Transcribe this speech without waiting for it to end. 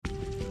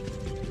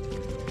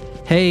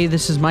Hey,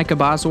 this is Micah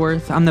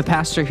Bosworth. I'm the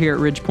pastor here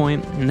at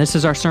Ridgepoint, and this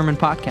is our sermon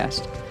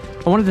podcast.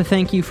 I wanted to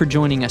thank you for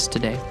joining us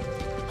today.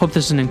 Hope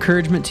this is an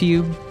encouragement to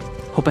you.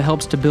 Hope it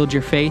helps to build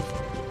your faith.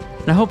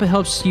 And I hope it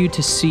helps you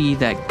to see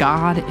that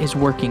God is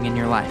working in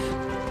your life.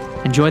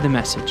 Enjoy the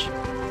message.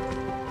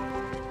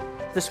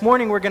 This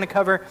morning we're going to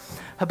cover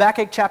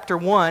Habakkuk chapter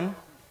 1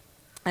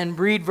 and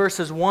read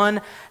verses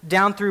 1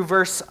 down through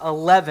verse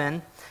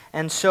 11.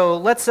 And so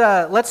let's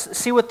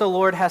see what the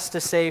Lord has to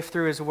say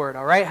through His Word,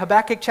 all right?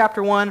 Habakkuk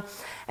chapter 1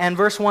 and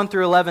verse 1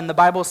 through 11, the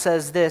Bible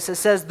says this. It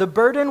says, "The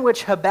burden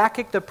which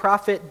Habakkuk the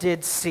prophet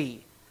did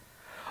see.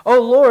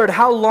 O Lord,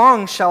 how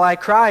long shall I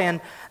cry,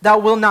 and thou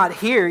wilt not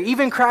hear?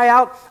 Even cry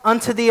out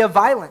unto thee of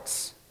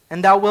violence,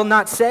 and thou wilt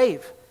not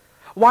save.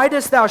 Why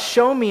dost thou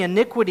show me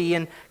iniquity,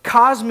 and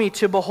cause me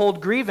to behold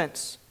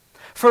grievance?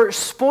 For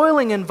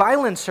spoiling and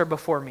violence are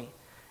before me,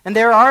 and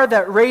there are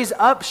that raise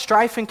up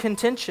strife and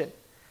contention.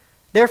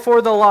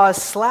 Therefore the law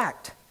is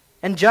slacked,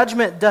 and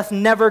judgment doth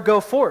never go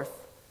forth.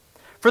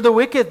 For the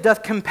wicked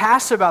doth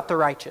compass about the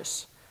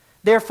righteous.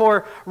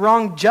 Therefore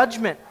wrong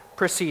judgment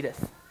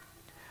proceedeth.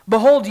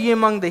 Behold ye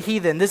among the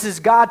heathen." This is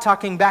God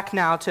talking back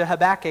now to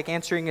Habakkuk,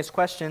 answering his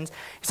questions.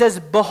 He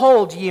says,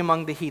 "Behold ye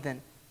among the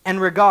heathen,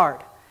 and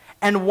regard,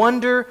 and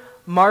wonder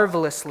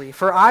marvelously.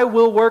 For I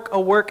will work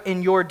a work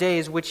in your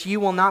days, which ye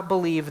will not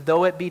believe,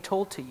 though it be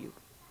told to you.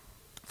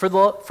 For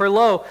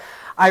lo,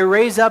 I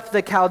raise up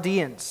the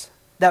Chaldeans,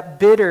 that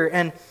bitter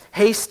and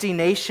hasty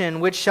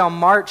nation, which shall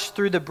march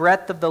through the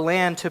breadth of the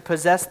land to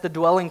possess the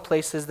dwelling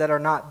places that are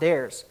not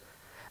theirs.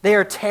 They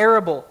are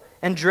terrible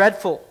and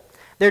dreadful.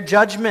 Their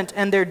judgment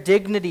and their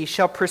dignity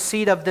shall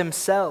proceed of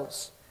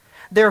themselves.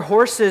 Their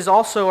horses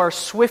also are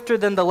swifter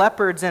than the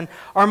leopards, and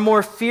are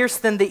more fierce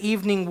than the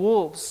evening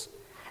wolves.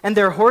 And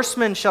their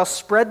horsemen shall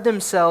spread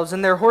themselves,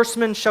 and their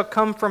horsemen shall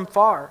come from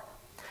far.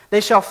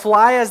 They shall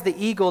fly as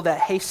the eagle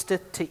that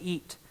hasteth to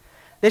eat.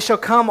 They shall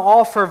come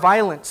all for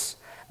violence.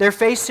 Their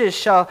faces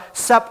shall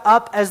sup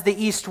up as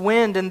the east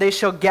wind, and they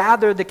shall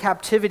gather the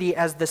captivity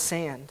as the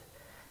sand.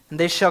 And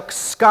they shall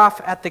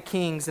scoff at the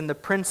kings, and the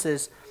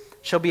princes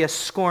shall be a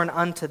scorn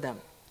unto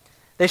them.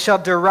 They shall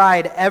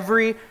deride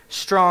every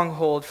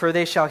stronghold, for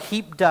they shall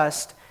heap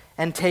dust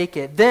and take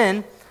it.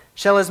 Then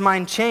shall his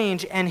mind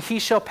change, and he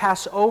shall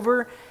pass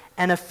over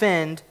and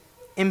offend,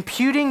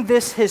 imputing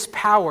this his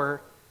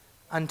power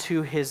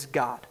unto his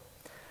God."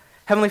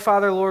 Heavenly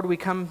Father, Lord, we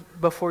come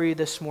before you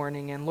this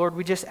morning, and Lord,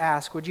 we just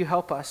ask, would you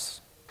help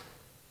us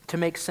to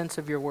make sense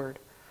of your word?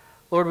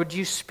 Lord, would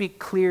you speak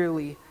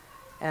clearly,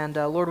 and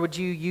Lord, would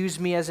you use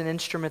me as an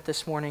instrument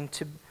this morning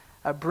to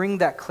bring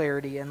that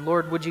clarity, and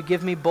Lord, would you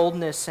give me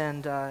boldness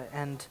and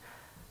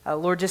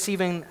Lord, just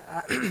even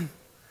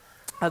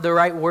the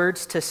right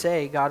words to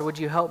say. God, would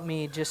you help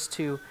me just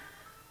to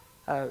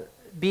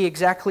be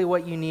exactly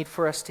what you need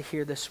for us to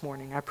hear this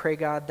morning. I pray,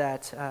 God,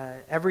 that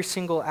every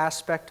single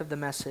aspect of the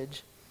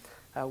message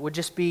would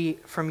just be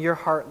from your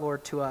heart,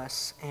 Lord, to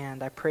us.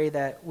 And I pray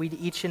that we,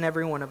 each and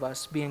every one of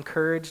us, be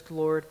encouraged,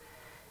 Lord,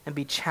 and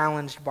be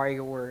challenged by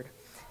your word.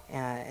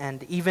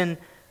 And even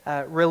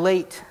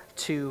relate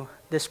to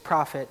this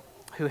prophet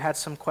who had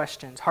some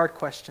questions, hard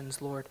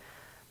questions, Lord.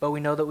 But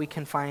we know that we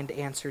can find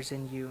answers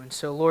in you. And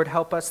so, Lord,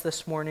 help us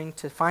this morning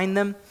to find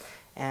them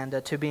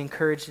and to be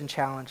encouraged and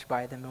challenged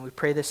by them. And we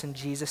pray this in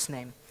Jesus'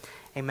 name.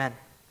 Amen.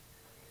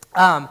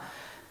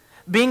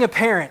 Being a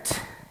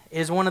parent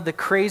is one of the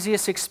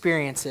craziest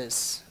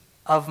experiences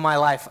of my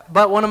life,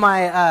 but one of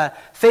my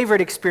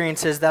favorite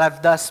experiences that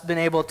I've thus been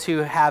able to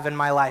have in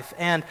my life.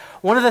 And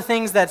one of the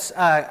things that's,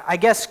 I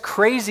guess,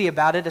 crazy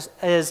about it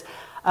is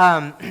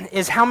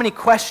how many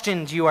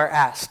questions you are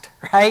asked,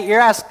 right?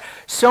 You're asked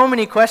so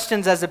many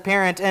questions as a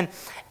parent, and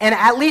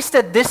at least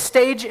at this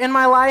stage in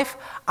my life,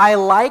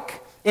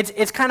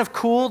 it's kind of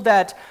cool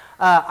that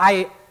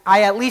I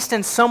at least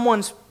in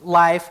someone's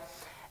life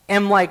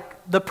am like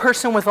the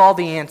person with all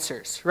the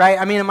answers, right?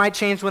 I mean, it might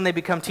change when they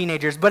become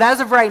teenagers, but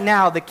as of right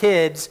now, the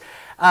kids,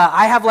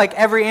 I have like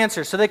every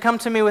answer. So they come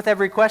to me with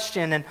every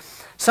question, and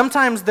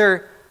sometimes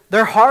they're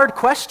hard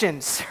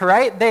questions,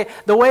 right?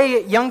 The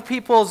way young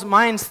people's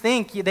minds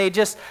think, they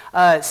just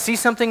see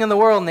something in the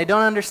world and they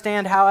don't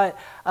understand how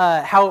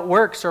it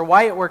works or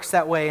why it works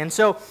that way. And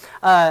so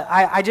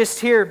I just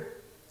hear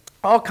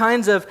all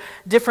kinds of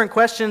different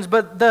questions,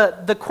 but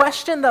the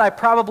question that I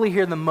probably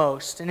hear the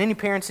most, and any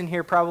parents in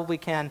here probably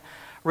can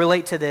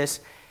relate to this,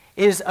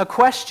 is a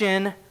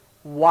question,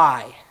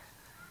 why?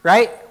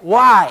 Right?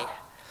 Why?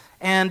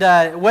 And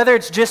whether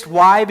it's just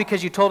why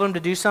because you told them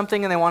to do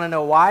something and they want to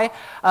know why,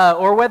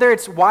 or whether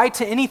it's why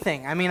to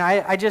anything. I mean,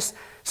 I just,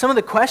 some of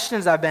the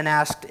questions I've been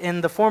asked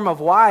in the form of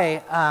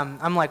why,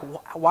 I'm like,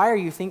 why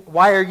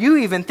are you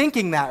even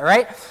thinking that,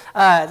 right?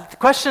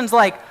 Questions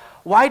like,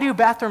 why do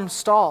bathroom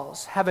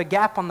stalls have a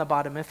gap on the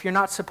bottom if you're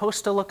not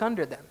supposed to look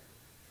under them?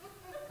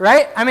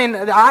 right? I mean,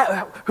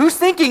 who's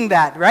thinking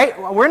that, right?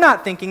 We're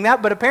not thinking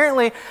that, but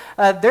apparently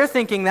they're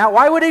thinking that.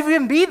 Why would it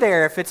even be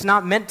there if it's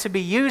not meant to be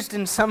used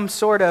in some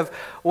sort of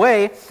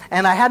way?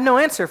 And I had no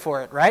answer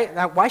for it, right?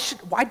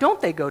 Why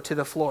don't they go to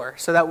the floor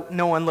so that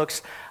no one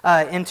looks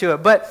into it?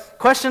 But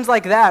questions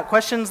like that,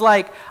 questions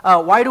like,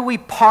 why do we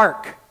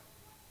park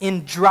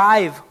in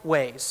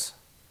driveways?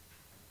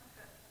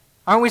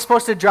 Aren't we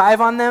supposed to drive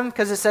on them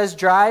because it says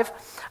drive?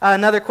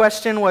 Another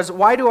question was,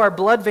 why do our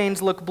blood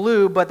veins look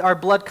blue, but our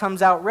blood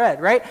comes out red,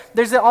 right?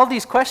 There's all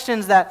these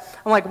questions that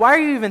I'm like, why are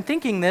you even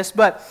thinking this?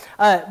 But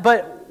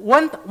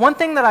one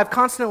thing that I've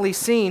constantly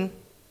seen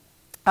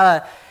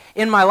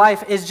in my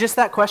life is just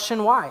that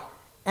question, why?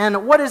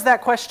 And what does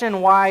that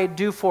question, why,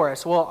 do for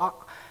us?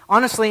 Well,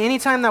 honestly,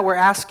 anytime that we're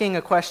asking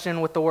a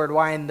question with the word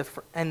why in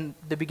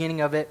the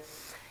beginning of it,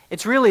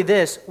 it's really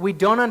this: we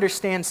don't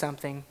understand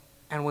something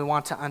and we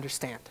want to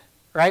understand,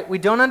 right? We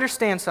don't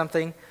understand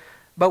something,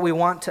 but we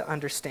want to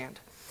understand.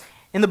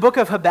 In the book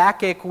of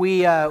Habakkuk,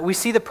 we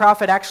see the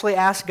prophet actually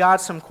ask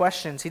God some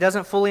questions. He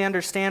doesn't fully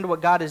understand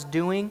what God is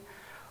doing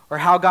or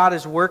how God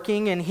is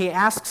working, and he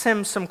asks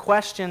him some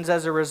questions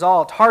as a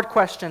result. Hard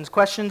questions,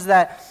 questions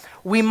that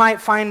we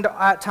might find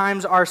at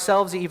times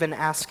ourselves even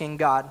asking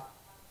God.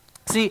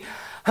 See,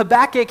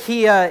 Habakkuk,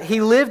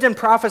 he lived and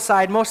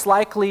prophesied most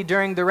likely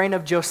during the reign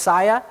of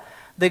Josiah,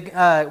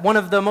 one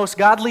of the most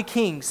godly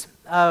kings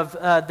of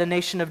the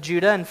nation of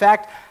Judah. In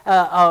fact,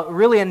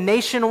 really a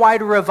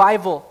nationwide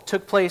revival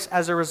took place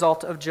as a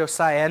result of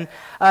Josiah.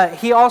 And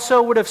he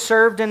also would have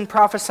served and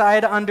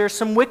prophesied under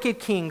some wicked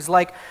kings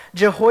like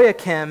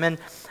Jehoiakim. And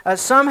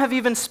some have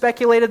even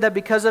speculated that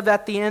because of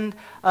at the end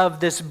of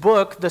this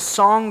book, the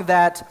song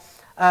that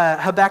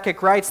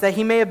Habakkuk writes, that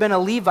he may have been a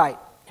Levite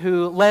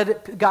who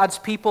led God's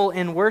people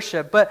in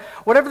worship. But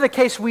whatever the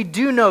case, we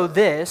do know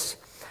this,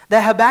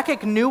 that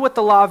Habakkuk knew what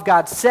the law of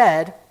God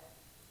said,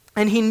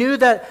 and he knew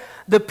that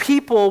the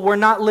people were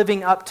not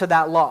living up to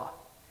that law.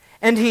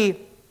 And he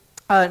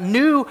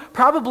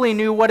probably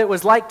knew what it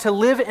was like to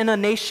live in a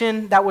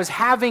nation that was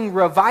having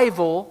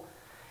revival,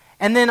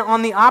 and then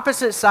on the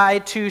opposite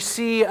side to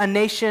see a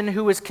nation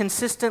who was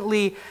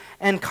consistently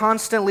and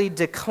constantly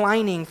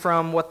declining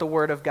from what the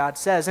Word of God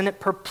says. And it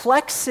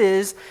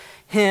perplexes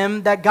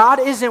him that God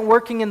isn't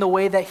working in the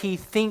way that he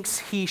thinks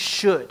he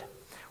should.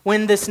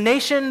 When this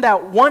nation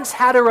that once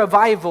had a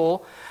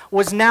revival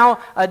was now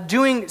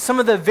doing some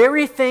of the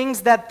very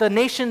things that the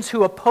nations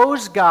who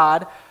oppose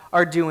God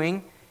are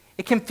doing,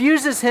 it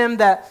confuses him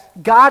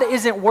that God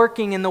isn't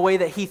working in the way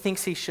that he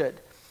thinks he should.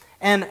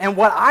 And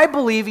what I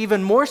believe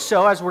even more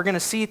so, as we're going to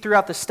see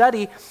throughout the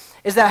study,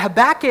 is that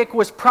Habakkuk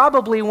was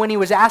probably, when he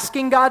was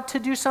asking God to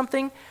do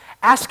something,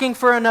 asking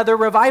for another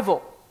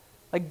revival.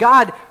 Like,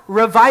 God,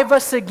 revive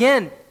us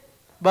again.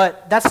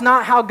 But that's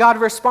not how God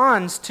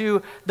responds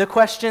to the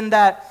question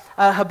that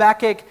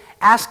Habakkuk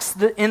asks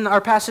in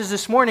our passage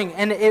this morning.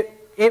 And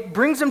it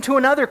brings him to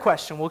another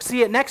question. We'll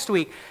see it next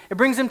week. It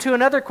brings him to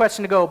another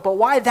question to go, but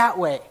why that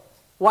way?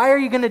 Why are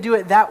you going to do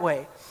it that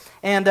way?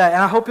 And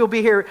I hope you'll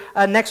be here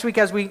next week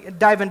as we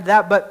dive into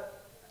that.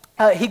 But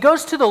he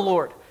goes to the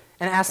Lord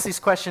and asks these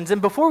questions.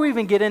 And before we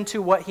even get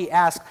into what he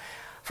asked,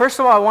 first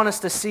of all, I want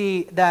us to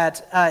see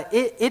that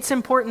it's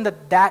important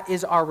that that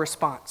is our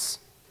response,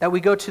 that we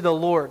go to the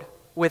Lord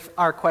with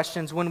our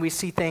questions when we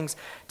see things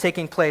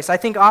taking place. I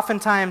think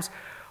oftentimes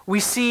we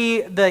see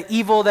the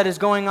evil that is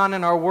going on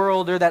in our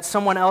world or that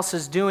someone else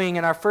is doing,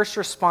 and our first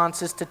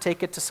response is to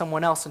take it to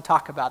someone else and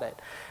talk about it.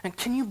 And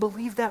can you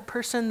believe that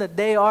person that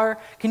they are?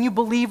 Can you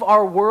believe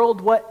our world?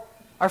 What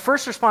our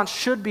first response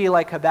should be,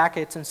 like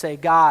Habakkuk's, and say,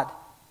 God,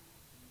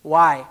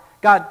 why?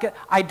 God,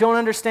 I don't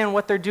understand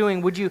what they're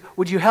doing. Would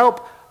you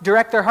help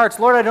direct their hearts?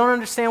 Lord, I don't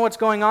understand what's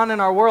going on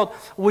in our world.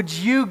 Would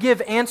you give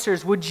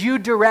answers? Would you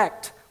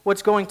direct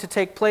what's going to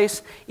take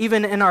place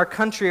even in our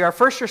country? Our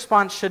first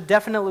response should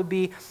definitely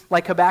be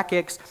like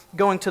Habakkuk's,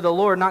 going to the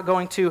Lord, not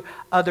going to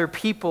other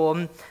people.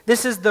 And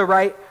this is the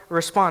right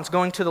response,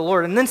 going to the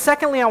Lord. And then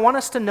secondly, I want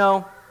us to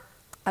know,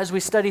 as we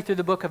study through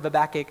the book of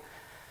Habakkuk,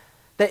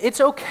 that it's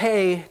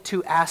okay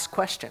to ask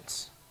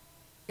questions.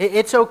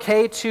 It's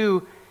okay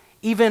to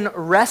even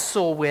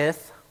wrestle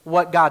with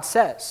what God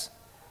says.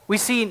 We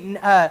see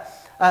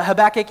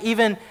Habakkuk,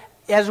 even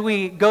as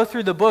we go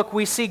through the book,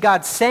 we see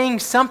God saying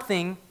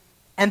something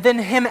and then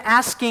him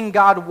asking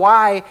God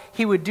why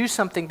he would do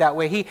something that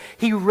way.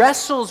 He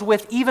wrestles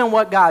with even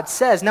what God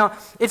says. Now,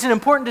 it's an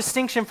important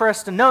distinction for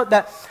us to note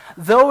that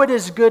though it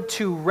is good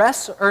to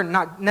wrestle, or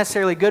not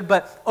necessarily good,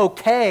 but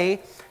okay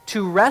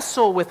to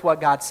wrestle with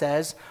what God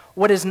says,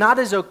 what is not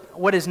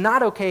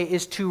okay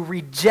is to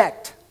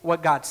reject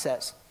what God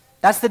says.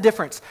 That's the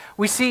difference.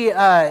 We see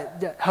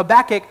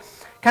Habakkuk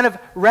kind of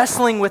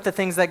wrestling with the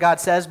things that God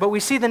says, but we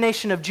see the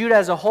nation of Judah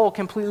as a whole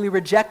completely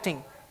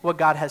rejecting what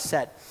God has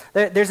said.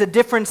 There's a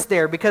difference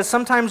there, because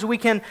sometimes we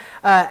can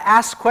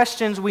ask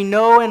questions. We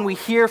know and we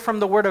hear from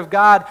the Word of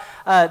God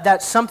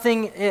that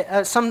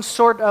some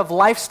sort of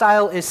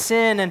lifestyle is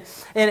sin, and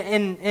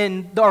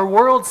in our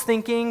world's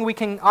thinking, we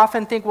can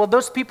often think, well,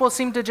 those people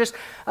seem to just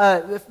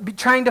be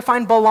trying to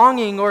find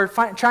belonging or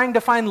trying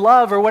to find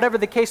love or whatever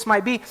the case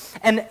might be,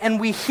 and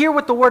we hear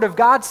what the Word of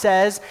God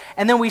says,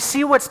 and then we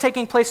see what's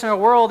taking place in our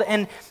world,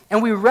 and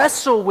we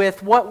wrestle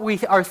with what we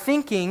are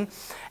thinking.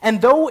 And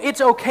though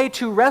it's okay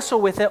to wrestle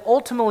with it,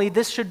 ultimately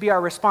this should be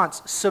our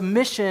response: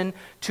 submission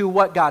to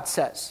what God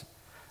says.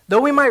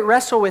 Though we might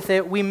wrestle with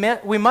it, we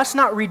must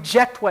not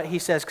reject what he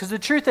says, because the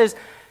truth is,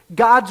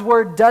 God's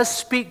word does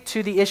speak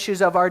to the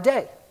issues of our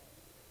day.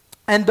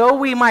 And though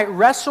we might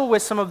wrestle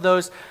with some of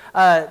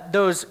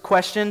those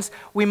questions,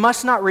 we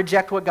must not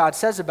reject what God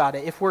says about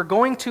it. If we're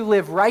going to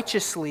live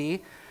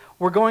righteously,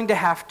 we're going to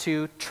have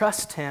to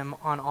trust him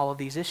on all of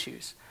these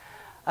issues.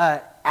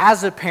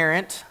 As a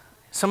parent,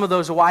 some of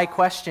those why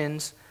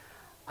questions,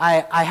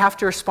 I have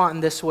to respond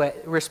in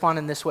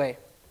this way.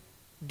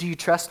 Do you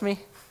trust me?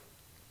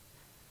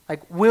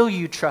 Like, will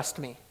you trust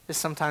me? Is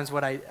sometimes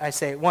what I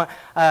say.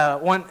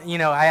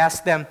 I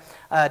ask them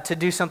to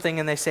do something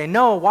and they say,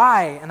 no,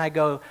 why? And I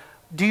go,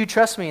 do you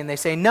trust me? And they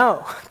say,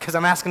 no, because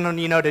I'm asking them,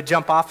 to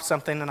jump off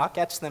something and I'll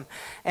catch them.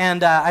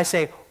 And I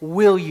say,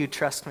 will you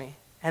trust me?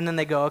 And then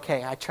they go,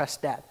 okay, I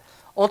trust Dad.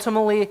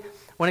 Ultimately,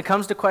 when it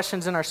comes to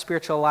questions in our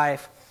spiritual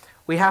life,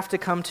 we have to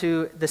come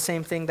to the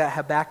same thing that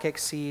Habakkuk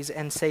sees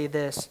and say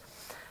this.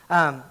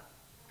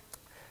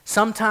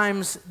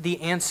 Sometimes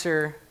the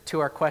answer to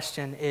our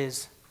question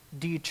is,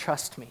 do you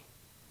trust me?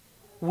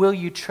 Will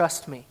you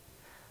trust me?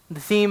 The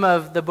theme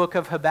of the book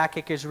of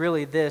Habakkuk is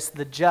really this: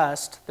 the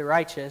just, the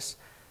righteous,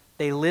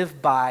 they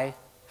live by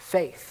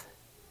faith.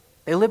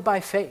 They live by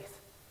faith.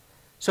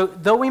 So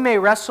though we may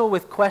wrestle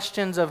with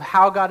questions of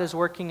how God is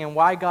working and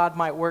why God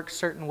might work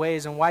certain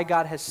ways and why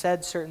God has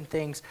said certain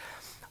things,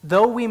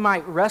 though we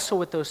might wrestle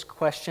with those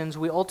questions,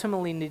 we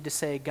ultimately need to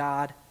say,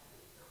 God,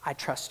 I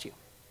trust you.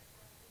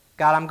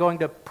 God, I'm going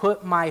to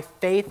put my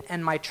faith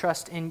and my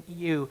trust in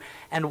you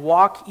and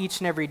walk each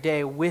and every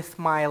day with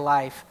my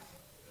life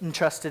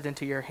entrusted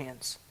into your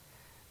hands.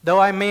 Though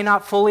I may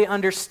not fully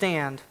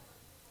understand,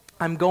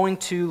 I'm going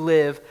to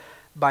live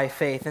by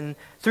faith. And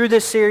through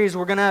this series,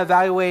 we're going to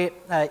evaluate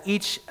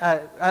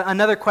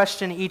another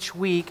question each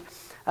week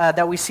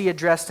that we see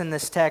addressed in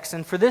this text.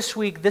 And for this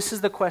week, this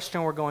is the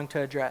question we're going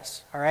to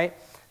address, all right?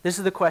 This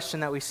is the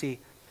question that we see.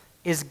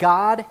 Is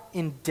God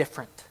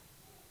indifferent?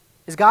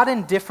 Is God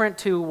indifferent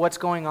to what's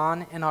going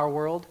on in our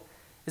world?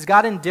 Is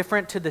God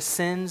indifferent to the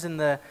sins and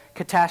the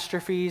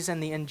catastrophes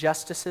and the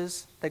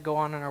injustices that go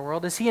on in our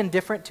world? Is he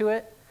indifferent to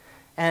it?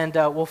 And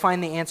we'll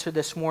find the answer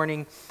this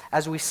morning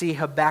as we see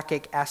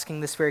Habakkuk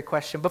asking this very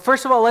question. But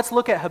first of all, let's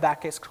look at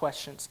Habakkuk's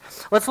questions.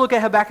 Let's look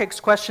at Habakkuk's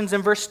questions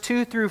in verse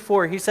 2 through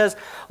 4. He says,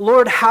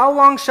 Lord, how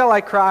long shall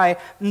I cry,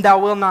 and thou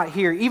wilt not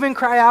hear? Even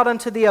cry out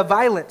unto thee of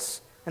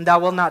violence, and thou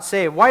wilt not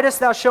save. Why dost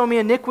thou show me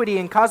iniquity,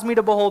 and cause me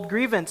to behold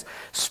grievance?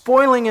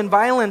 Spoiling and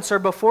violence are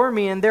before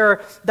me, and there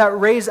are that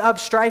raise up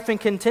strife and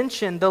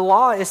contention. The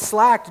law is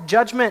slacked,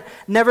 judgment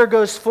never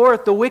goes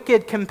forth. The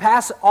wicked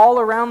compass all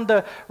around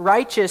the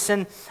righteous,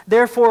 and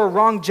therefore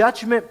wrong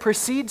judgment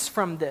proceeds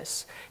from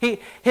this.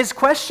 His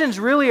questions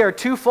really are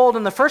twofold,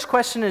 and the first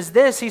question is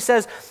this. He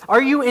says,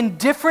 are you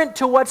indifferent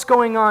to what's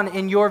going on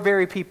in your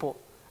very people?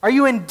 Are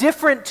you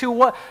indifferent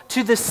to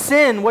the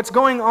sin, what's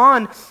going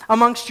on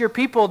amongst your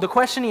people? The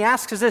question he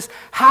asks is this: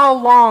 how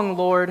long,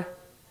 Lord?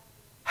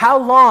 How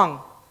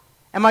long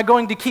am I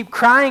going to keep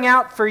crying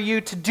out for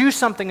you to do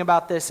something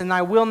about this, and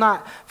I will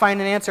not find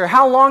an answer?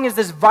 How long is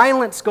this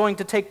violence going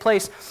to take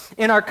place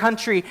in our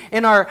country,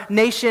 in our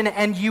nation,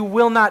 and you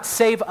will not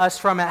save us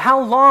from it?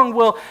 How long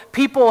will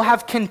people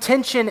have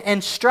contention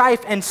and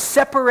strife and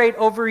separate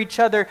over each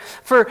other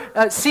for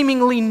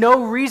seemingly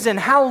no reason?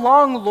 How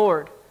long,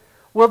 Lord,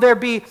 will there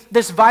be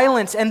this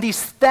violence and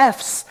these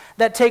thefts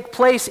that take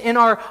place in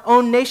our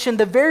own nation?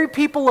 The very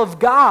people of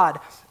God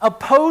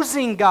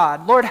opposing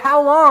God. Lord,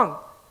 how long?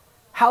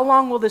 How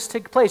long will this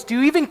take place? Do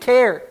you even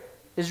care?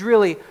 Is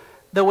really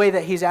the way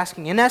that he's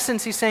asking. In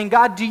essence, he's saying,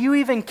 God, do you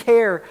even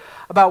care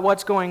about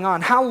what's going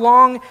on? How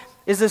long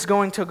is this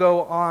going to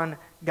go on,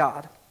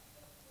 God?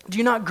 Do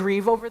you not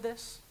grieve over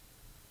this?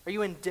 Are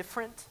you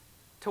indifferent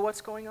to what's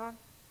going on?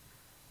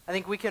 I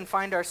think we can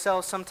find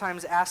ourselves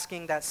sometimes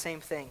asking that same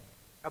thing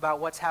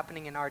about what's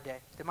happening in our day.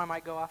 Did my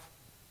mic go off?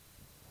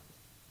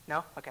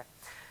 No? Okay.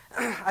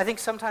 I think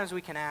sometimes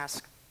we can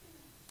ask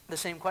the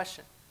same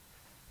question.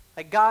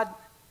 Like, God,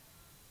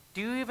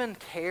 do you even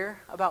care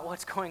about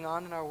what's going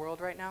on in our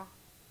world right now?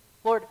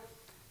 Lord,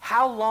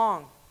 how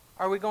long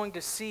are we going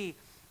to see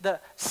the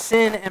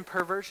sin and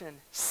perversion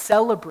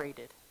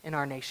celebrated in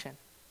our nation?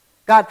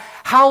 God,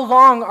 how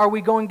long are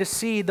we going to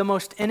see the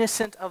most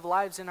innocent of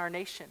lives in our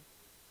nation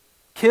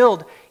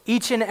killed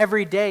each and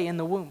every day in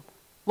the womb?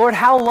 Lord,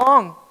 how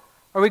long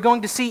are we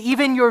going to see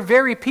even your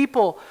very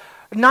people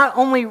not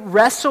only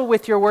wrestle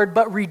with your word,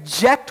 but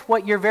reject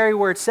what your very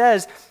word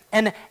says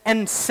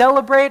and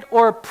celebrate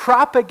or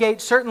propagate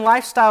certain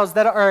lifestyles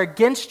that are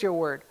against your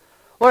word.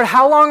 Lord,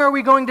 how long are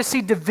we going to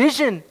see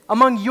division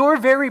among your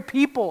very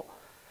people?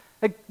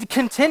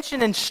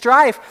 Contention and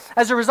strife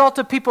as a result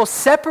of people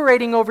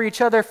separating over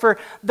each other for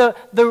the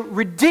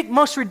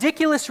most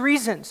ridiculous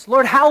reasons.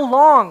 Lord, how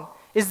long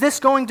is this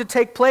going to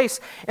take place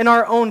in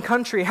our own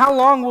country? How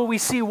long will we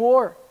see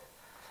war?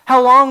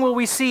 How long will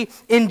we see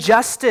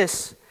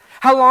injustice?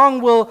 How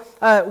long will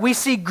we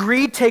see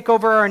greed take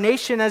over our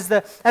nation as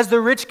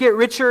the rich get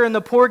richer and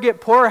the poor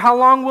get poorer? How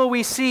long will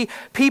we see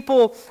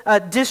people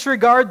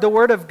disregard the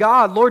word of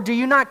God? Lord, do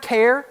you not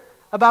care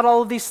about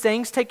all of these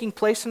things taking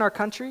place in our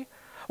country?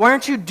 Why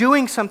aren't you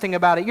doing something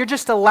about it? You're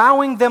just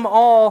allowing them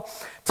all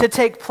to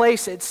take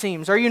place, it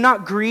seems. Are you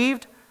not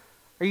grieved?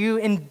 Are you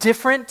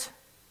indifferent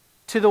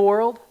to the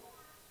world?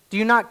 Do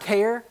you not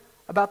care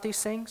about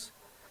these things?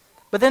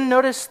 But then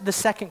notice the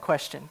second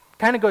question.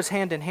 Kind of goes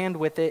hand in hand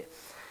with it.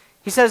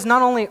 He says,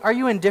 not only are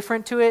you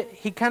indifferent to it,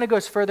 he kind of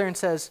goes further and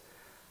says,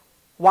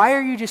 why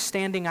are you just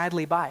standing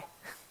idly by?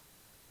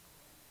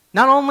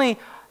 Not only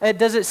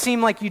does it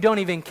seem like you don't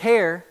even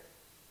care,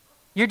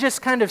 you're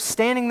just kind of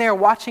standing there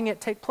watching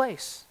it take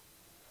place.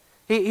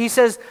 He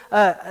says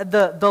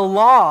the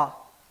law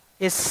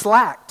is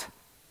slacked.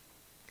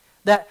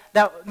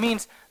 That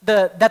means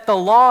that the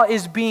law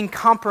is being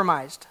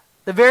compromised.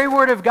 The very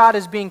word of God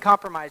is being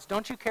compromised.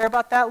 Don't you care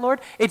about that, Lord?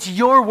 It's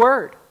your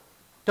word.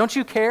 Don't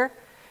you care?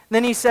 And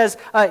then he says,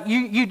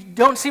 you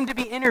don't seem to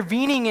be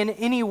intervening in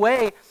any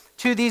way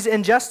to these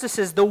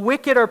injustices. The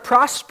wicked are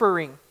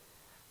prospering.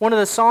 One of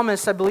the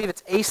psalmists, I believe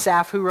it's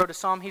Asaph who wrote a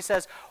psalm, he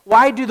says,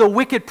 why do the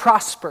wicked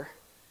prosper?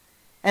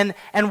 And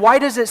why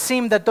does it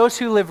seem that those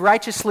who live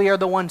righteously are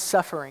the ones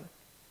suffering?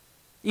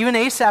 Even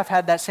Asaph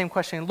had that same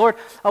question. Lord,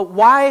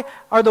 why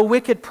are the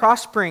wicked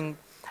prospering?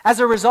 As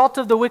a result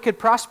of the wicked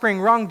prospering,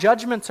 wrong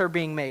judgments are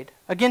being made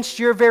against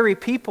your very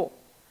people.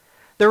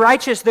 The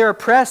righteous, they're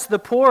oppressed. The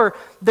poor,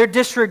 they're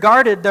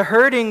disregarded. The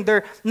hurting,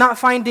 they're not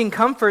finding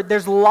comfort.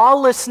 There's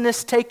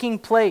lawlessness taking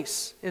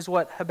place, is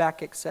what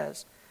Habakkuk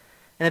says.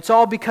 And it's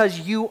all because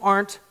you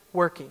aren't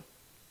working.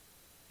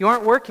 You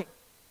aren't working.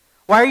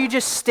 Why are you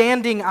just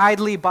standing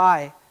idly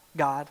by,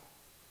 God?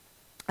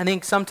 I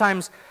think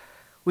sometimes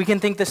we can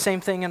think the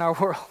same thing in our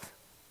world.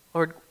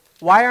 Lord,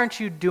 why aren't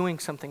you doing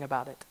something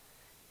about it?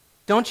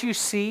 Don't you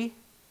see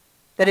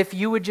that if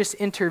you would just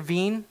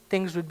intervene,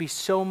 things would be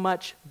so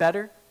much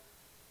better?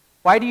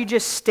 Why do you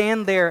just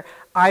stand there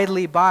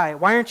idly by?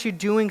 Why aren't you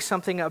doing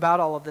something about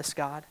all of this,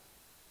 God?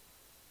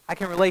 I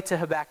can relate to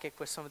Habakkuk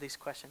with some of these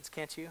questions,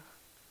 can't you?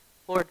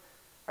 Lord,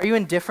 are you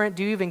indifferent?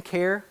 Do you even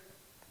care?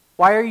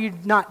 Why are you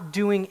not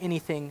doing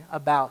anything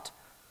about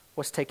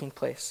what's taking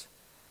place?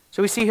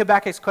 So we see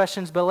Habakkuk's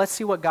questions, but let's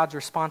see what God's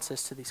response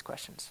is to these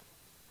questions.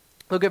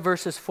 Look at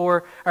verses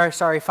 5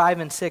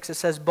 and 6. It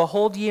says,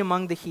 behold ye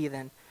among the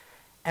heathen,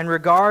 and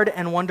regard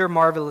and wonder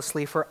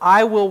marvelously, for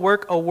I will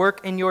work a work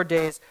in your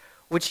days,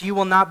 which you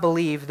will not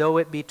believe, though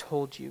it be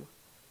told you.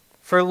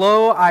 For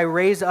lo, I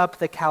raise up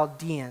the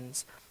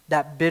Chaldeans,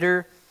 that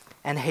bitter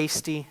and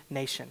hasty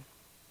nation.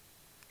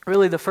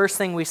 Really, the first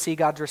thing we see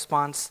God's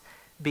response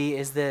be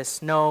is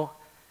this: no,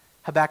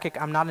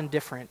 Habakkuk, I'm not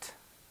indifferent,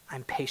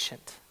 I'm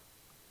patient.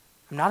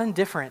 I'm not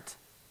indifferent,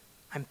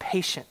 I'm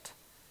patient.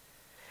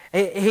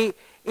 He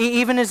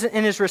even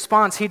in his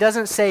response, he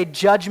doesn't say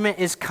judgment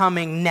is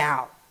coming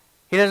now.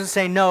 He doesn't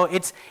say, no,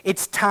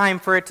 it's time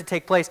for it to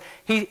take place.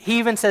 He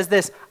even says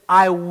this: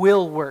 I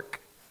will work.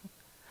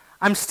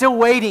 I'm still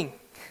waiting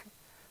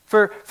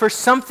for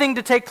something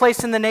to take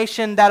place in the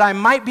nation that I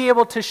might be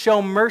able to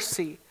show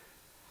mercy.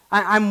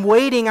 I'm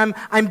waiting.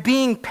 I'm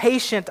being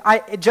patient.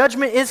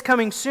 Judgment is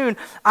coming soon.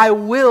 I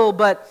will,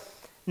 but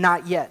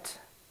not yet.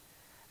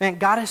 Man,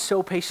 God is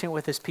so patient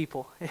with his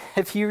people.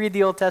 If you read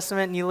the Old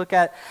Testament and you look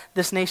at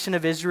this nation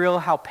of Israel,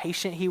 how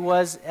patient he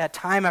was at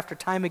time after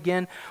time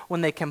again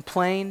when they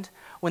complained,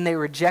 when they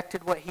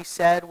rejected what he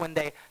said, when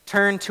they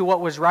turned to what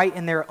was right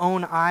in their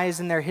own eyes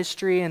in their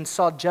history and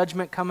saw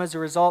judgment come as a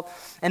result,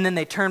 and then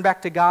they turn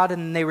back to God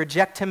and they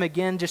reject him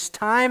again. Just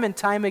time and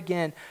time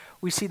again,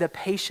 we see the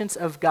patience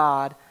of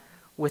God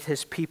with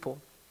his people,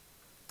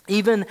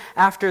 even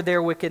after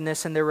their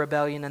wickedness and their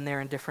rebellion and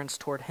their indifference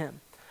toward him.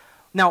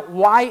 Now,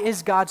 why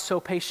is God so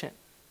patient?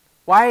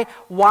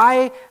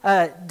 Why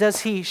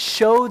does he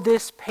show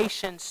this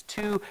patience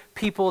to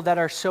people that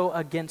are so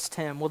against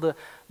him? Well, the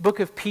book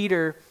of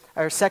Peter,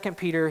 or 2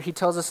 Peter, he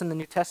tells us in the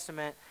New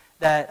Testament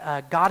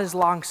that God is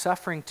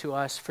long-suffering to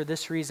us for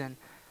this reason,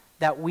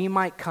 that we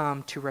might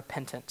come to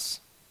repentance.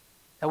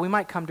 That we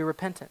might come to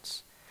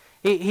repentance.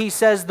 He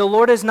says, the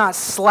Lord is not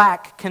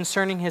slack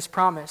concerning his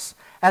promise,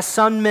 as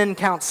some men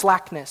count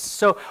slackness.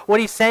 So what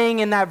he's saying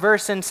in that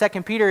verse in 2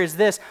 Peter is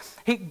this: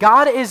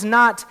 God is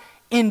not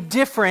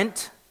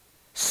indifferent,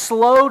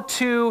 slow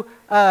to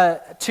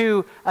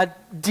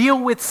deal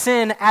with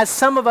sin as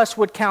some of us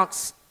would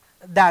count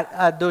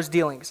those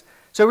dealings.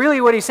 So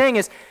really what he's saying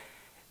is,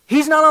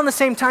 he's not on the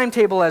same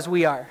timetable as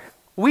we are.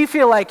 We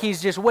feel like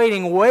he's just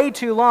waiting way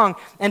too long.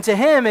 And to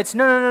him, it's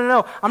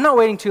no. I'm not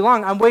waiting too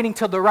long. I'm waiting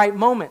till the right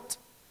moment.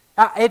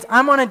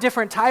 I'm on a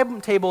different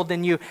timetable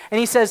than you. And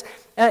he says,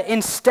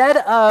 instead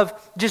of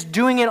just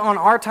doing it on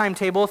our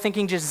timetable,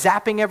 thinking just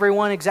zapping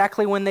everyone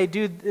exactly when they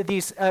do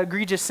these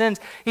egregious sins,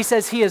 he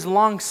says he is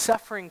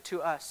long-suffering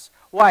to us.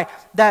 Why?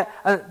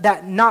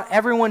 That not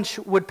everyone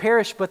would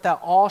perish, but that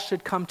all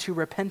should come to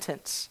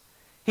repentance.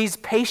 He's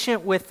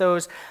patient with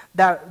those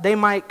that they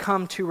might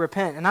come to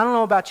repent. And I don't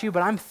know about you,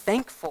 but I'm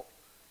thankful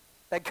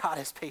that God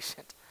is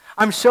patient.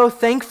 I'm so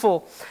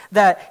thankful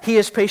that he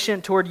is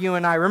patient toward you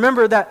and I.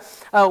 Remember that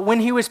when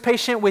he was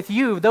patient with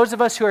you, those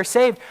of us who are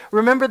saved,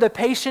 remember the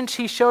patience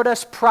he showed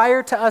us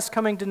prior to us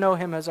coming to know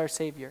him as our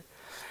Savior.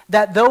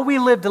 That though we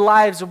lived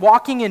lives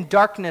walking in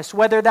darkness,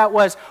 whether that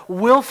was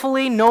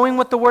willfully knowing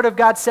what the Word of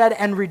God said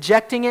and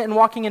rejecting it and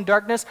walking in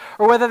darkness,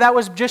 or whether that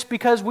was just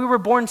because we were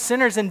born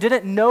sinners and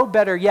didn't know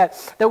better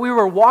yet, that we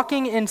were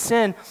walking in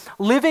sin,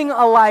 living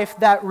a life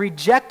that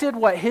rejected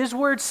what his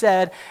Word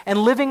said and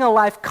living a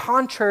life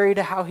contrary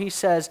to how he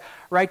says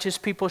righteous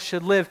people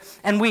should live.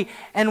 And we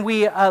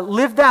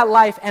lived that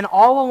life, and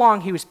all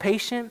along he was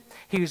patient.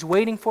 He was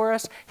waiting for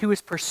us. He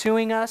was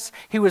pursuing us.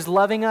 He was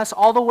loving us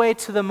all the way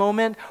to the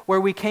moment where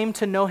we came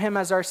to know him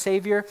as our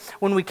Savior.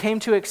 When we came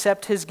to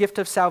accept his gift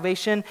of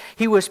salvation,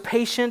 he was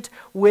patient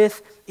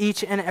with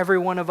each and every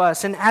one of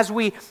us. And as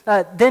we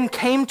then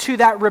came to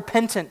that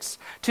repentance,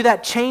 to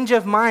that change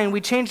of mind, we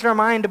changed our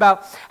mind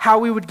about how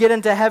we would get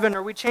into heaven,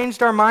 or we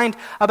changed our mind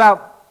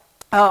about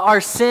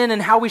our sin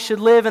and how we should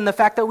live, and the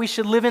fact that we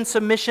should live in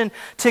submission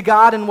to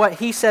God and what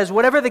he says.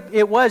 Whatever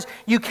it was,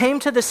 you came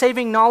to the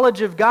saving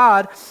knowledge of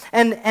God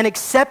and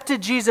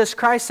accepted Jesus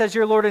Christ as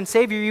your Lord and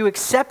Savior. You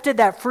accepted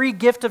that free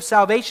gift of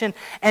salvation,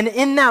 and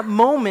in that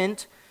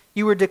moment,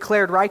 you were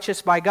declared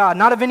righteous by God.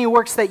 Not of any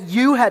works that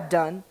you had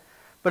done,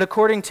 but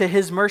according to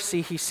his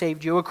mercy, he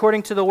saved you,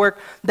 according to the work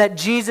that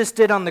Jesus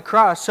did on the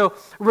cross. So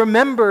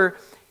remember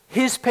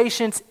his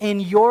patience in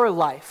your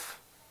life.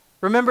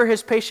 Remember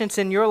his patience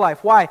in your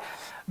life. Why?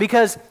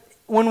 Because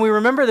when we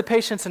remember the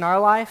patience in our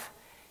life,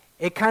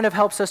 it kind of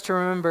helps us to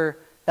remember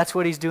that's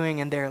what he's doing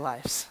in their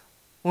lives.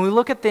 When we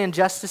look at the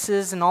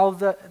injustices and all of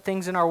the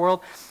things in our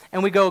world,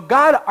 and we go,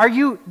 God,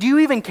 do you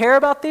even care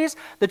about these?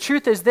 The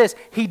truth is this,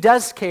 he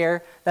does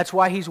care. That's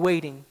why he's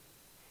waiting.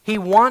 He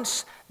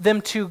wants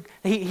them to,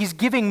 he's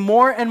giving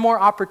more and more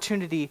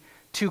opportunity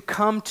to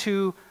come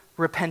to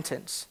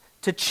repentance,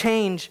 to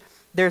change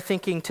their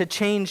thinking, to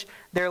change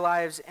their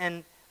lives,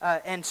 and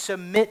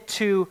submit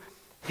to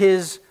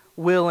his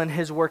will and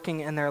his working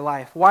in their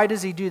life. Why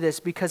does he do this?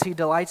 Because he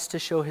delights to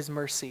show his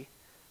mercy,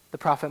 the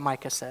prophet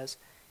Micah says.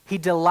 He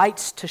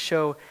delights to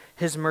show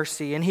his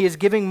mercy, and he is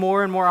giving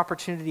more and more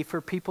opportunity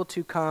for people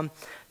to come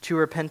to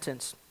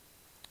repentance.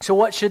 So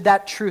what should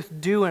that truth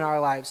do in our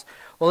lives?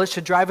 Well, it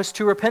should drive us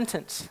to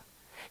repentance.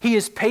 He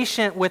is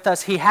patient with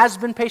us. He has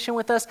been patient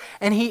with us,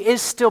 and he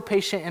is still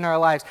patient in our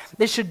lives.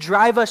 This should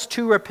drive us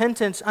to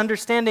repentance,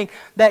 understanding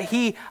that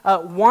he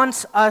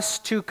wants us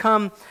to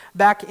come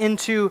back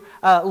into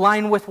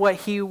line with what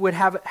he would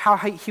have, how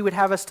he would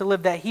have us to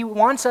live. That he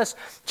wants us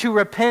to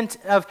repent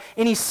of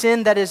any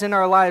sin that is in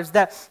our lives.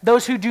 That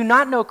those who do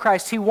not know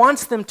Christ, he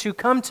wants them to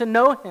come to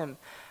know him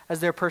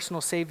as their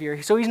personal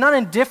Savior. So he's not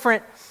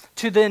indifferent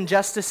to the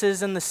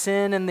injustices and the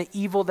sin and the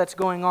evil that's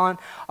going on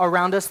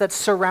around us, that's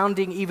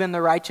surrounding even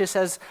the righteous,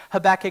 as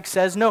Habakkuk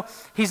says. No,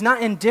 he's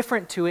not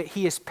indifferent to it.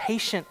 He is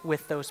patient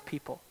with those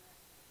people.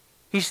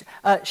 He's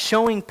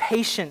showing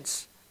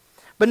patience.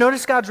 But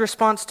notice God's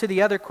response to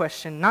the other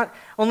question. Not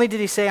only did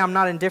he say, I'm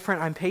not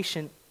indifferent, I'm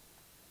patient.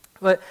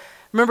 But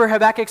remember,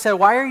 Habakkuk said,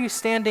 why are you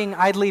standing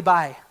idly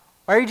by?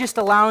 Why are you just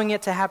allowing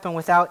it to happen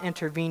without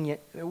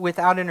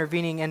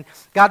intervening? And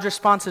God's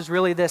response is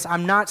really this: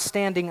 I'm not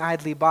standing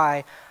idly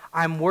by.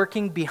 I'm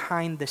working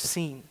behind the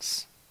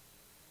scenes.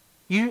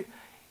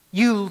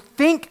 You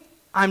think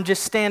I'm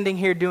just standing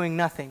here doing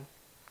nothing.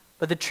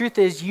 But the truth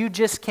is, you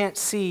just can't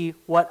see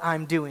what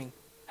I'm doing,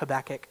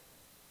 Habakkuk.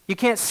 You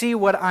can't see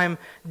what I'm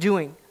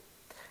doing.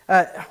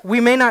 We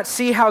may not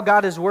see how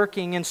God is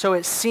working, and so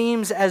it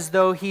seems as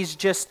though he's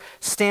just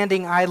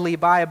standing idly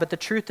by, but the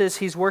truth is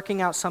he's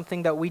working out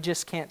something that we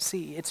just can't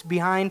see. It's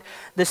behind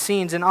the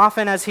scenes. And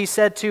often, as he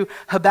said to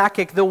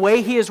Habakkuk, the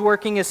way he is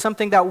working is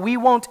something that we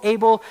won't be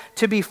able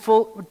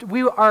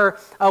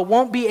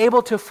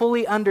to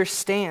fully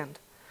understand.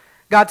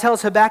 God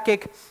tells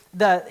Habakkuk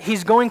that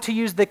he's going to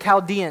use the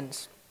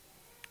Chaldeans,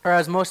 or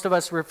as most of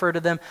us refer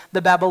to them,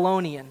 the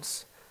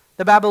Babylonians.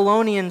 The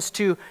Babylonians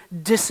to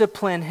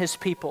discipline his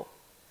people,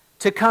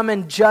 to come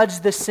and judge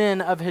the sin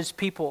of his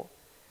people.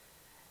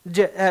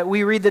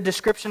 We read the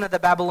description of the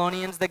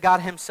Babylonians that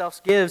God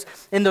himself gives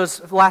in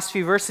those last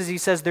few verses. He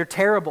says they're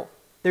terrible,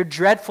 they're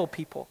dreadful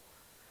people.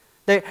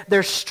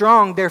 They're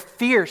strong, they're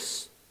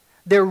fierce,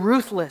 they're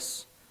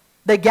ruthless.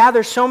 They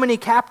gather so many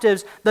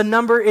captives, the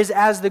number is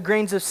as the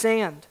grains of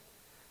sand.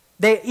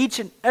 Each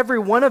and every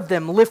one of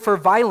them live for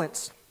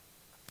violence.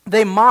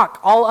 They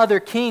mock all other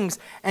kings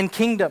and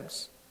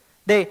kingdoms.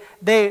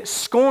 They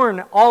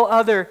scorn all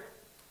other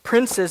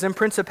princes and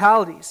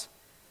principalities.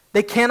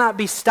 They cannot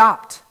be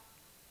stopped,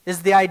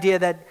 is the idea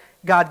that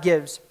God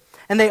gives.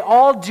 And they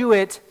all do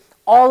it,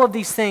 all of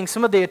these things,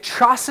 some of the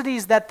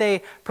atrocities that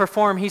they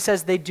perform, he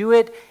says they do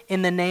it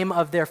in the name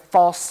of their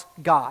false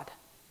god.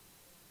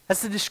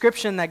 That's the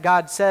description that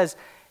God says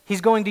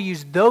he's going to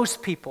use those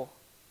people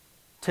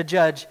to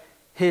judge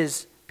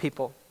his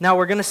people. Now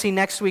we're going to see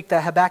next week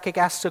that Habakkuk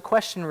asks a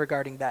question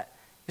regarding that.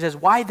 He says,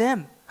 why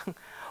them?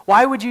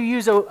 Why would you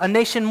use a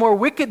nation more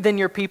wicked than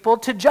your people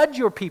to judge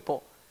your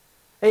people?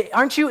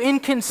 Aren't you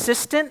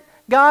inconsistent,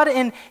 God,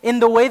 in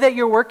the way that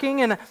you're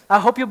working? And I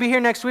hope you'll be here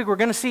next week. We're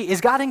going to see, is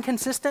God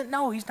inconsistent?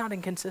 No, he's not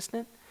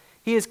inconsistent.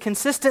 He is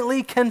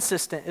consistently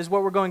consistent, is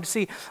what we're going to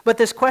see. But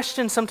this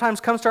question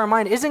sometimes comes to our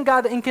mind, isn't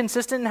God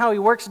inconsistent in how he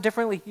works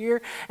differently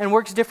here and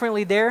works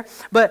differently there?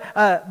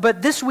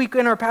 But this week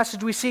in our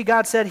passage we see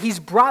God said he's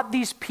brought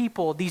these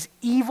people, these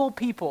evil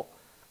people,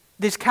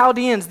 these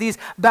Chaldeans, these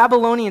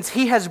Babylonians,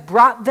 he has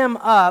brought them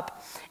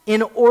up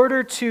in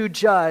order to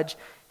judge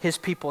his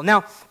people.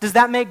 Now, does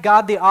that make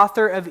God the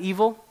author of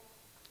evil?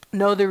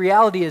 No, the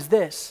reality is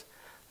this.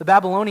 The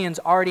Babylonians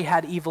already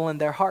had evil in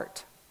their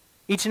heart.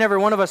 Each and every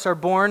one of us are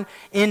born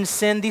in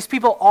sin. These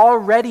people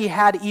already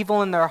had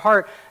evil in their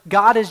heart.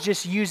 God is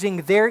just using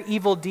their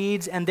evil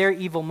deeds and their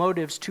evil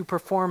motives to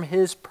perform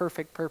his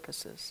perfect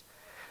purposes.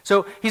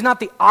 So he's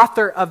not the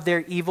author of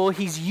their evil.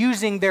 He's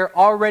using their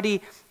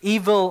already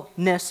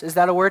evilness, is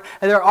that a word?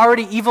 Their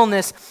already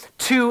evilness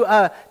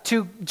to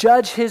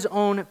judge his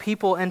own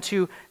people and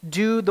to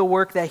do the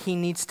work that he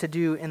needs to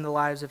do in the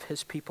lives of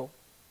his people.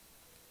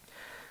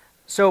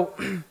 So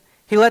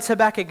he lets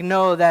Habakkuk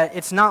know that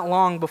it's not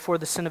long before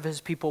the sin of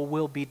his people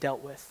will be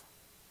dealt with.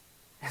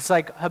 It's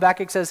like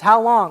Habakkuk says,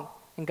 how long?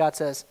 And God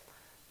says,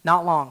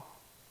 not long.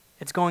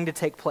 It's going to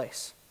take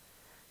place.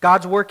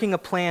 God's working a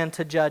plan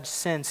to judge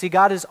sin. See,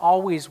 God is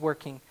always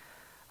working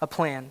a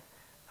plan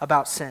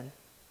about sin.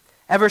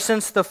 Ever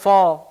since the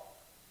fall,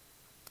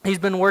 he's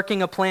been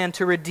working a plan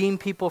to redeem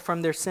people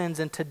from their sins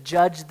and to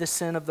judge the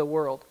sin of the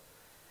world.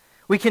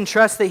 We can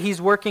trust that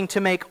he's working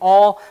to make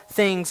all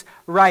things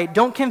right.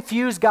 Don't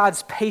confuse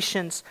God's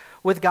patience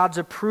with God's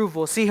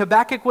approval. See,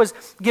 Habakkuk was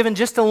given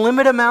just a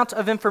limited amount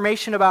of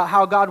information about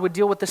how God would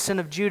deal with the sin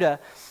of Judah.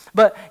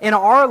 But in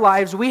our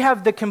lives, we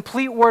have the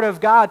complete Word of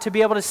God to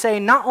be able to say,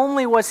 not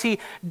only was he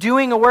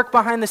doing a work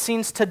behind the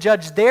scenes to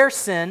judge their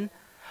sin,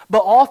 but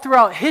all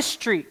throughout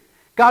history,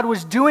 God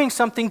was doing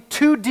something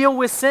to deal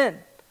with sin.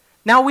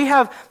 Now we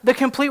have the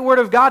complete Word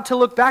of God to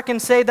look back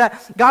and say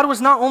that God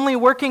was not only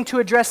working to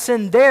address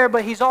sin there,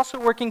 but he's also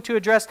working to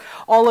address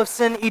all of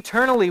sin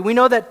eternally. We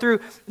know that through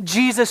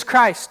Jesus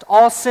Christ,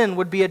 all sin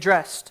would be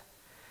addressed.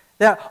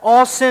 That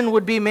all sin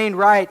would be made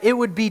right. It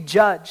would be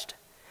judged.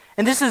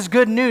 And this is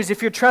good news.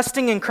 If you're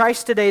trusting in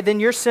Christ today, then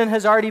your sin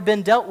has already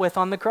been dealt with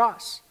on the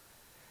cross.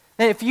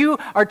 And if you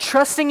are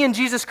trusting in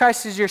Jesus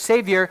Christ as your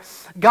Savior,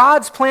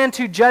 God's plan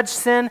to judge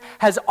sin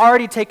has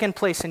already taken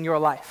place in your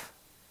life.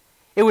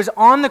 It was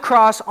on the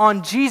cross,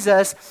 on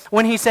Jesus,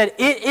 when he said,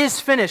 it is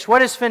finished.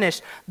 What is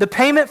finished? The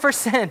payment for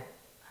sin.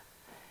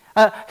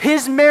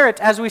 His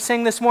merit, as we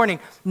sang this morning,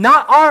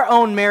 not our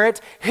own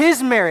merit,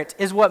 his merit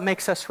is what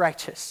makes us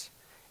righteous.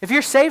 If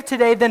you're saved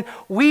today, then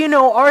we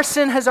know our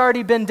sin has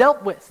already been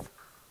dealt with.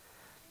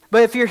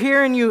 But if you're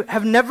here and you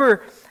have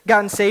never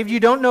gotten saved, you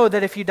don't know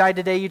that if you died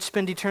today, you'd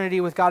spend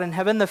eternity with God in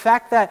heaven. The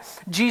fact that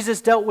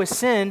Jesus dealt with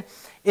sin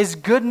is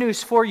good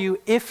news for you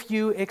if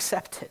you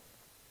accept it.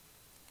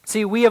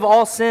 See, we have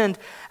all sinned,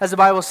 as the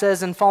Bible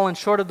says, and fallen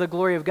short of the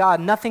glory of God.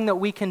 Nothing that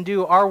we can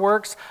do, our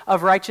works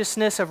of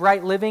righteousness, of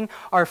right living,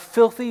 are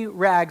filthy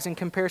rags in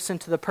comparison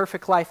to the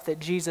perfect life that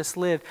Jesus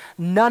lived.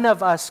 None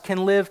of us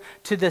can live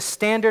to the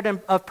standard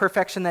of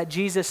perfection that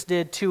Jesus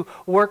did to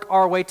work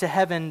our way to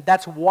heaven.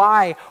 That's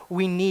why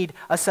we need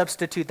a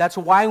substitute. That's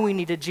why we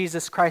needed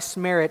Jesus Christ's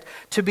merit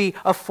to be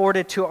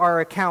afforded to our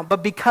account.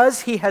 But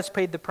because he has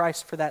paid the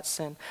price for that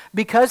sin,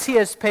 because he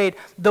has paid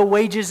the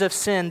wages of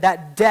sin,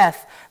 that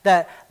death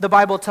that the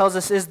Bible tells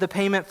us is the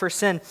payment for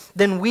sin,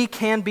 then we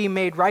can be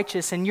made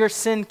righteous, and your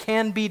sin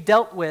can be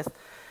dealt with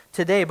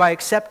today by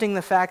accepting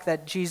the fact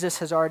that Jesus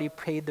has already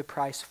paid the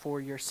price for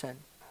your sin.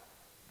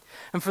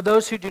 And for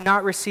those who do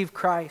not receive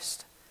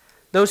Christ,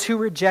 those who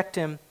reject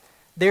him,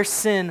 their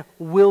sin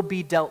will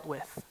be dealt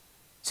with.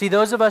 See,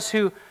 those of us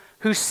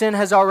whose sin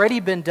has already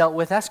been dealt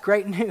with, that's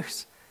great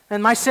news.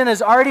 And my sin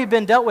has already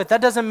been dealt with.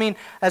 That doesn't mean,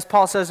 as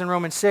Paul says in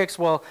Romans 6,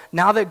 well,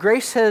 now that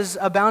grace has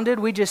abounded,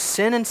 we just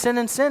sin and sin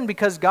and sin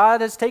because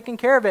God has taken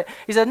care of it.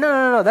 He said,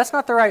 no, that's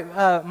not the right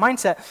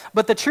mindset.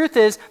 But the truth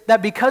is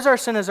that because our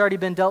sin has already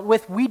been dealt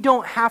with, we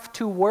don't have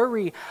to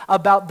worry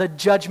about the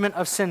judgment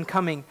of sin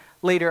coming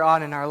later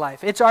on in our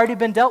life. It's already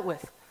been dealt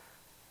with.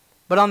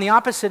 But on the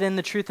opposite end,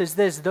 the truth is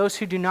this: those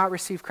who do not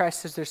receive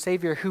Christ as their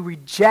Savior, who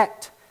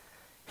reject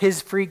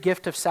his free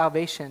gift of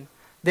salvation,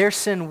 their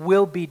sin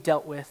will be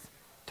dealt with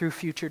through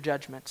future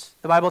judgments.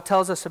 The Bible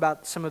tells us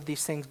about some of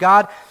these things.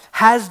 God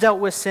has dealt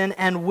with sin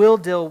and will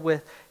deal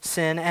with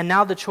sin, and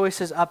now the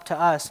choice is up to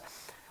us.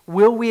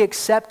 Will we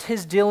accept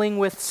his dealing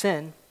with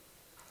sin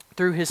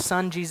through his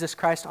Son, Jesus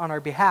Christ, on our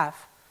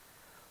behalf?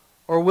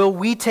 Or will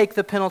we take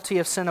the penalty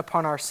of sin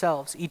upon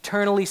ourselves,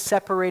 eternally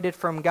separated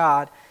from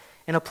God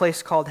in a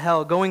place called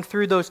hell, going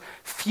through those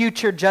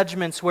future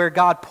judgments where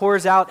God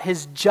pours out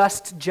his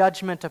just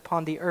judgment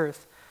upon the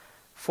earth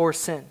for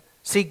sin?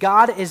 See,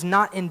 God is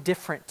not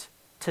indifferent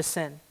to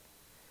sin.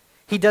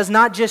 He does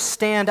not just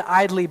stand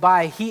idly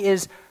by. He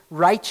is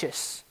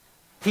righteous.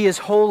 He is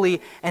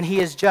holy and he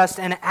is just,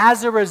 and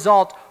as a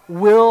result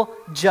will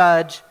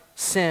judge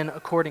sin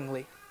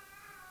accordingly.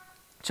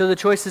 So the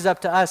choice is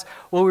up to us.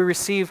 Will we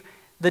receive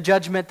the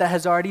judgment that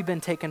has already been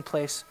taken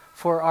place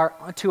to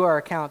our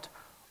account,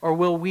 or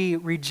will we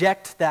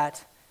reject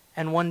that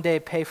and one day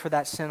pay for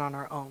that sin on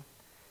our own,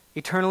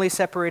 eternally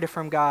separated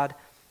from God,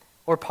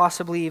 or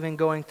possibly even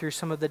going through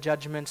some of the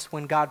judgments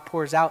when God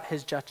pours out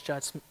his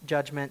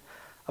judgment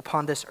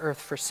upon this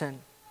earth for sin?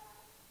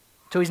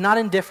 So he's not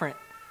indifferent.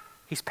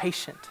 He's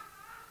patient.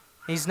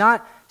 He's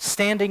not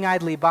standing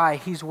idly by.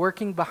 He's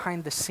working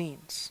behind the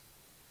scenes.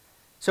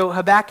 So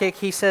Habakkuk,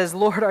 he says,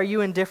 Lord, are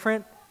you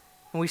indifferent?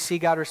 And we see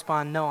God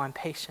respond, no, I'm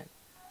patient.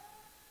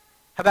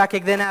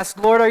 Habakkuk then asks,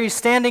 Lord, are you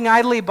standing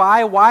idly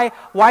by?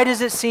 Why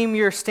does it seem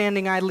you're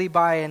standing idly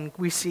by? And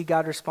we see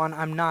God respond,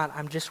 I'm not.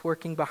 I'm just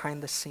working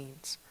behind the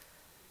scenes.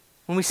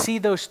 When we see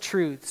those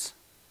truths,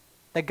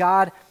 that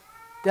God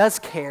does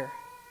care,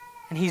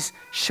 and he's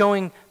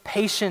showing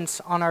patience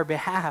on our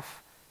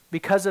behalf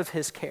because of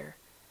his care.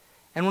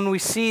 And when we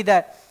see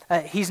that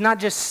he's not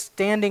just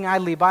standing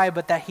idly by,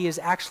 but that he is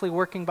actually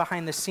working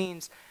behind the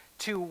scenes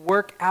to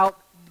work out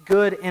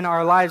good in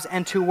our lives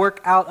and to work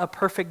out a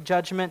perfect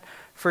judgment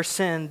for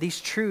sin, these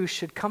truths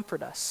should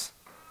comfort us.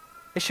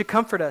 They should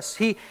comfort us.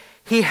 He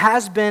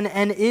has been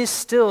and is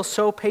still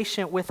so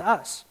patient with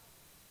us.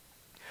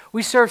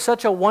 We serve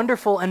such a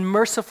wonderful and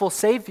merciful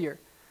Savior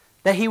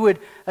that he would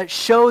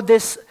show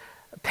this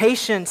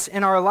patience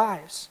in our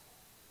lives.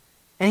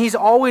 And he's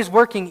always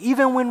working,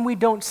 even when we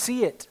don't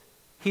see it,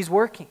 he's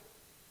working.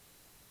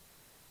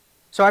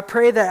 So I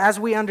pray that as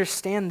we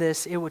understand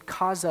this, it would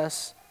cause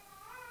us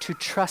to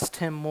trust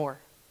him more.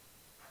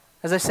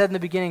 As I said in the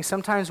beginning,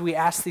 sometimes we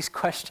ask these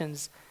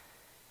questions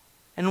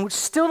and we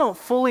still don't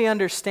fully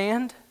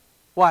understand.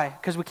 Why?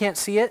 Because we can't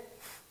see it?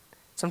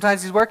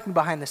 Sometimes he's working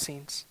behind the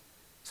scenes.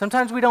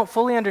 Sometimes we don't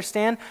fully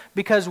understand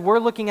because we're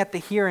looking at the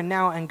here and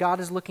now and God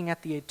is looking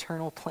at the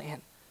eternal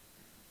plan.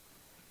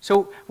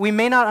 So we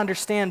may not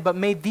understand, but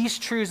may these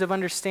truths of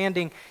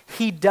understanding,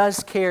 he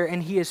does care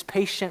and he is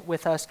patient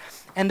with us.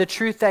 And the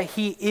truth that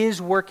he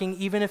is working,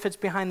 even if it's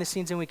behind the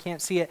scenes and we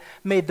can't see it,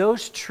 may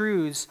those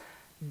truths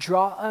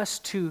draw us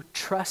to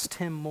trust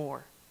him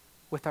more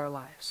with our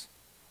lives.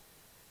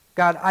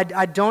 God,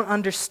 I don't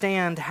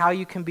understand how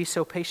you can be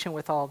so patient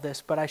with all of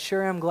this, but I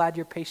sure am glad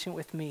you're patient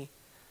with me.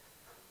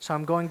 So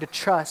I'm going to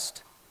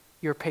trust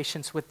your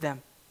patience with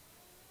them.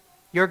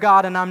 You're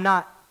God and I'm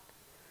not.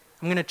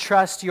 I'm going to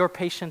trust your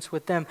patience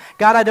with them.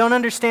 God, I don't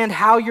understand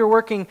how you're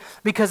working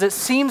because it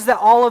seems that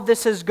all of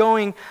this is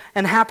going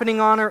and happening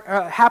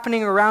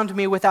around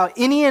me without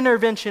any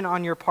intervention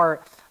on your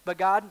part. But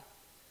God,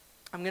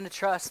 I'm going to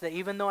trust that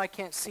even though I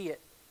can't see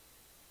it,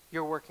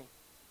 you're working.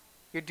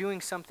 You're doing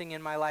something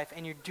in my life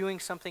and you're doing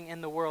something in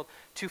the world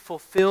to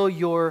fulfill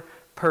your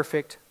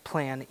perfect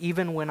plan,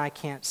 even when I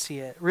can't see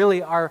it.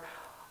 Really, our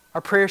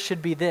prayer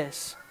should be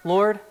this: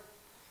 Lord,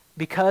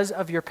 because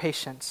of your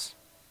patience,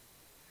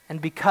 and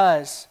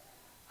because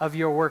of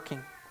your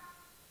working,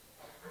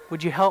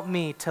 would you help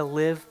me to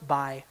live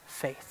by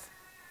faith?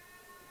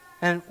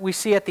 And we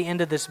see at the end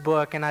of this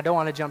book, and I don't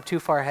want to jump too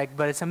far ahead,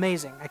 but it's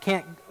amazing. I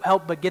can't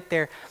help but get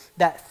there,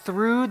 that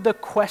through the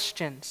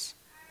questions,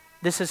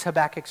 this is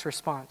Habakkuk's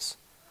response.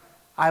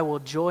 I will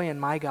joy in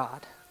my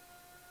God.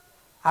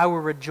 I will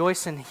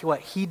rejoice in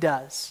what he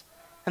does.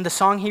 And the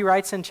song he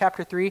writes in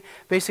chapter 3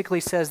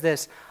 basically says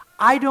this: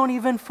 I don't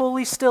even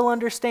fully still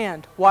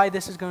understand why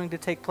this is going to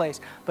take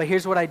place. But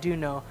here's what I do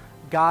know.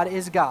 God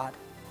is God,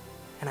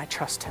 and I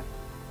trust him.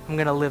 I'm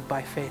going to live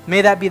by faith.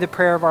 May that be the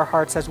prayer of our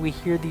hearts as we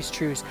hear these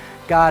truths.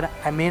 God,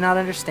 I may not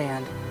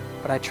understand,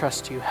 but I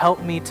trust you.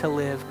 Help me to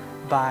live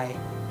by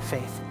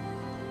faith.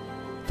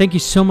 Thank you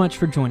so much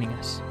for joining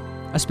us.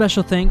 A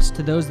special thanks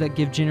to those that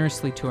give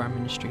generously to our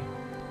ministry.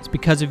 It's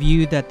because of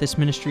you that this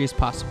ministry is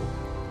possible.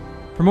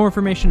 For more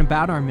information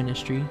about our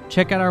ministry,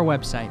 check out our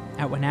website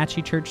at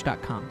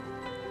wenatcheechurch.com.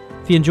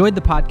 If you enjoyed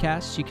the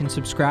podcast, you can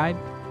subscribe,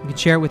 you can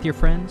share it with your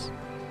friends,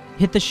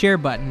 hit the share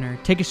button or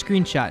take a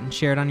screenshot and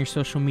share it on your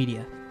social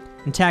media,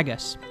 and tag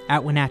us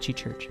at Wenatchee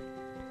Church.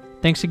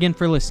 Thanks again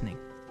for listening.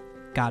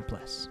 God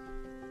bless.